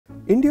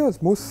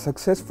India's most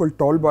successful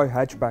tall boy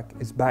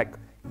hatchback is back.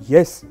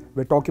 Yes,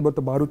 we're talking about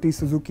the Maruti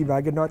Suzuki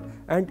Wagon R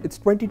and its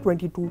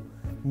 2022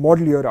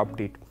 model year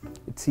update.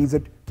 It sees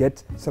it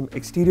gets some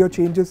exterior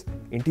changes,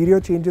 interior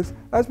changes,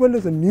 as well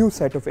as a new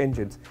set of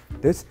engines.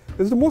 This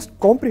is the most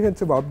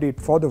comprehensive update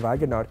for the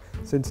Wagon R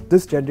since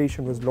this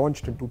generation was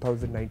launched in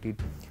 2019.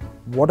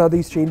 What are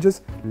these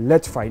changes?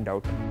 Let's find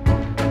out.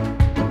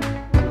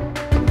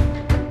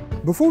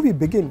 Before we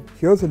begin,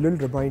 here's a little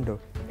reminder.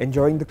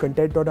 Enjoying the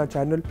content on our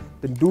channel?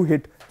 Then do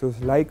hit those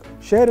like,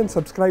 share and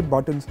subscribe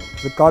buttons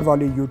to the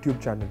CarWale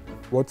YouTube channel.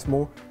 What's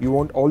more, you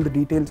want all the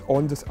details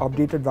on this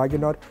updated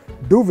Wagon R?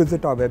 Do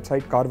visit our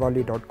website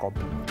carwale.com.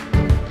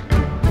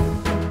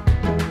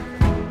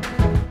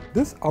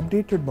 This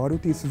updated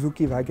Maruti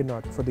Suzuki Wagon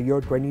R for the year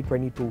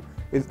 2022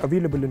 is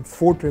available in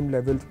 4 trim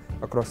levels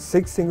across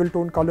 6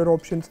 single-tone color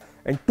options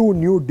and 2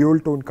 new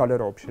dual-tone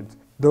color options.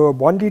 The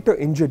 1-liter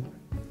engine,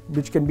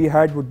 which can be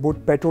had with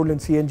both petrol and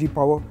CNG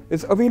power,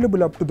 is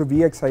available up to the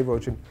VXI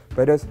version,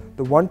 whereas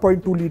the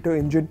 1.2-liter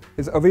engine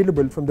is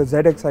available from the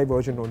ZXI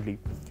version only.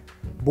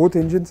 Both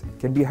engines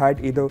can be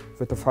had either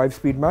with a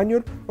 5-speed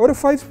manual or a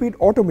 5-speed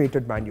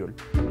automated manual.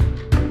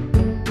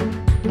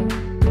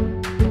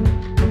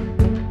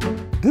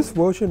 This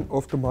version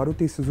of the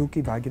Maruti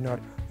Suzuki Wagon R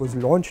was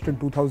launched in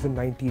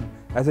 2019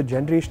 as a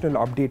generational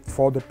update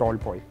for the tall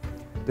boy.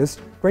 This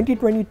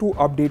 2022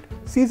 update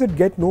sees it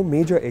get no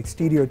major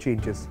exterior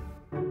changes.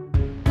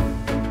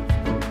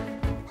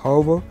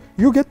 However,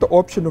 you get the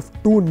option of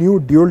 2 new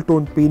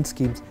dual-tone paint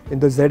schemes in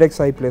the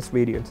ZXI Plus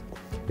variants.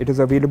 It is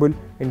available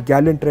in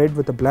Gallant Red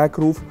with a black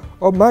roof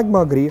or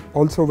Magma Grey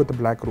also with a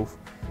black roof.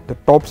 The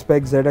top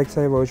spec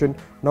ZXI version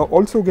now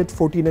also gets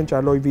 14-inch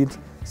alloy wheels,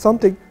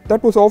 something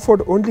that was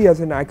offered only as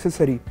an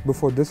accessory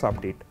before this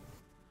update.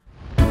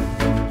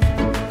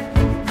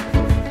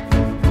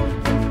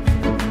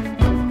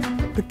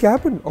 The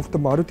cabin of the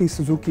Maruti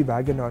Suzuki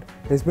Wagon R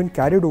has been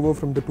carried over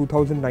from the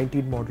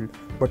 2019 model,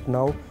 but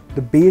now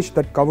the beige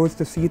that covers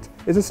the seats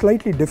is a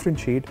slightly different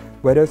shade,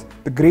 whereas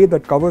the grey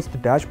that covers the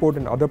dashboard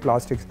and other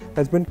plastics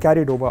has been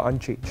carried over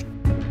unchanged.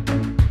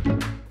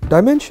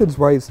 Dimensions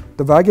wise,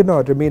 the Wagon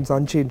R remains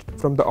unchanged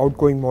from the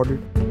outgoing model.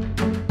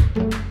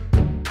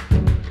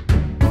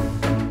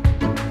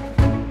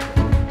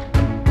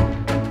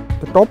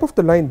 The top of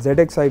the line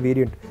ZXI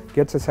variant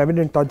gets a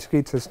 7-inch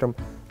touchscreen system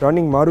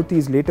running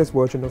Maruti's latest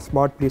version of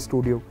Smartplay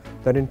Studio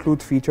that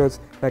includes features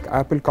like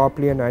Apple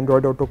CarPlay and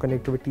Android Auto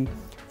connectivity,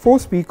 4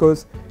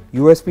 speakers,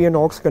 USB and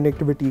aux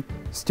connectivity,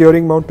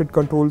 steering mounted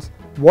controls,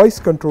 voice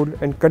control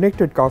and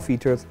connected car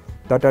features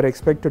that are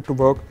expected to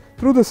work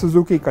through the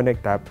Suzuki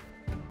Connect app.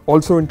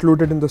 Also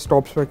included in the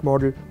top spec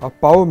model are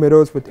power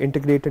mirrors with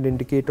integrated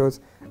indicators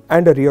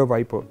and a rear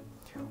wiper.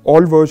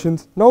 All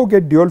versions now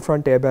get dual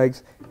front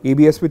airbags,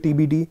 ABS with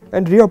EBD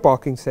and rear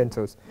parking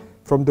sensors.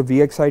 From the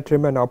VXI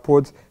trim and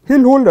upwards,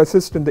 hill hold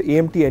assist in the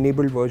AMT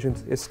enabled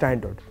versions is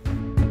standard.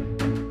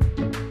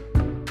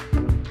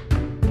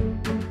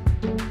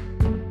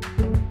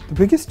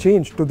 The biggest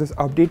change to this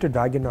updated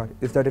Wagon R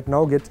is that it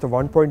now gets the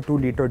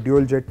 1.2-liter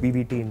DualJet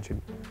VVT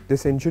engine.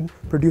 This engine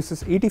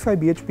produces 85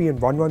 bhp and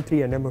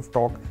 113 Nm of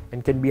torque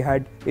and can be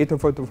had either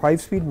with a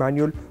 5-speed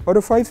manual or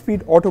a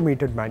 5-speed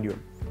automated manual.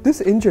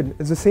 This engine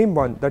is the same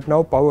one that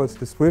now powers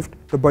the Swift,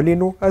 the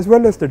Baleno as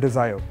well as the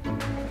Dzire.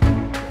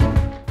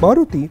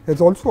 Maruti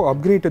has also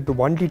upgraded the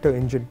 1-liter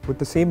engine with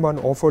the same one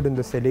offered in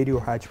the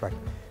Celerio hatchback.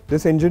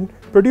 This engine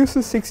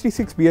produces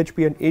 66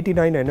 bhp and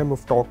 89 Nm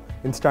of torque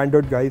in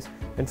standard guise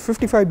and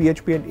 55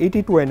 bhp and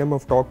 82 Nm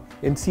of torque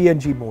in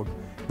CNG mode.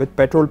 With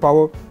petrol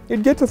power,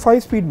 it gets a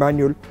 5-speed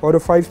manual or a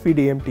 5-speed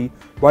AMT,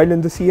 while in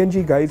the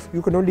CNG guise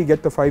you can only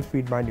get the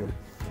 5-speed manual.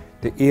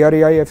 The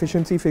ARAI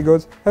efficiency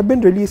figures have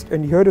been released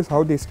and here is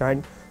how they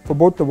stand for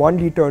both the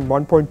 1-liter and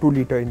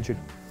 1.2-liter engine.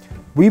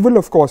 We will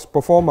of course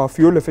perform our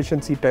fuel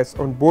efficiency tests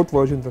on both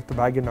versions of the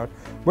Wagon R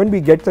when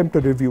we get them to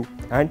review,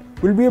 and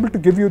we'll be able to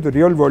give you the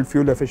real world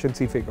fuel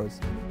efficiency figures.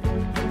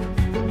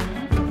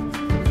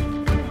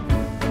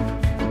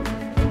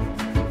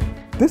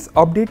 This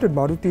updated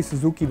Maruti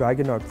Suzuki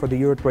Wagon R for the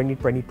year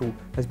 2022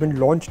 has been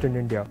launched in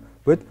India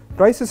with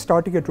prices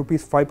starting at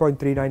Rs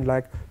 5.39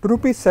 lakh to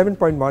Rs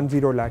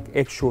 7.10 lakh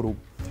ex-showroom.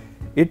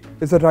 It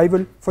is a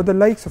rival for the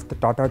likes of the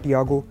Tata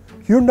Tiago,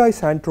 Hyundai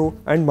Santro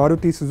and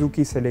Maruti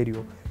Suzuki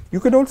Celerio. You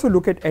can also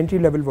look at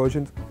entry-level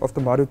versions of the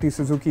Maruti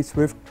Suzuki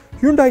Swift,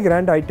 Hyundai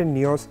Grand i10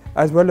 Neos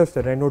as well as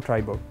the Renault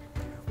Triber.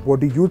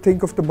 What do you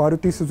think of the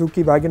Maruti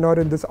Suzuki Wagon R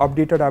in this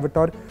updated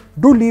avatar?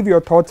 Do leave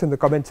your thoughts in the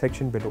comment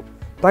section below.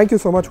 Thank you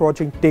so much for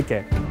watching. Take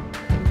care.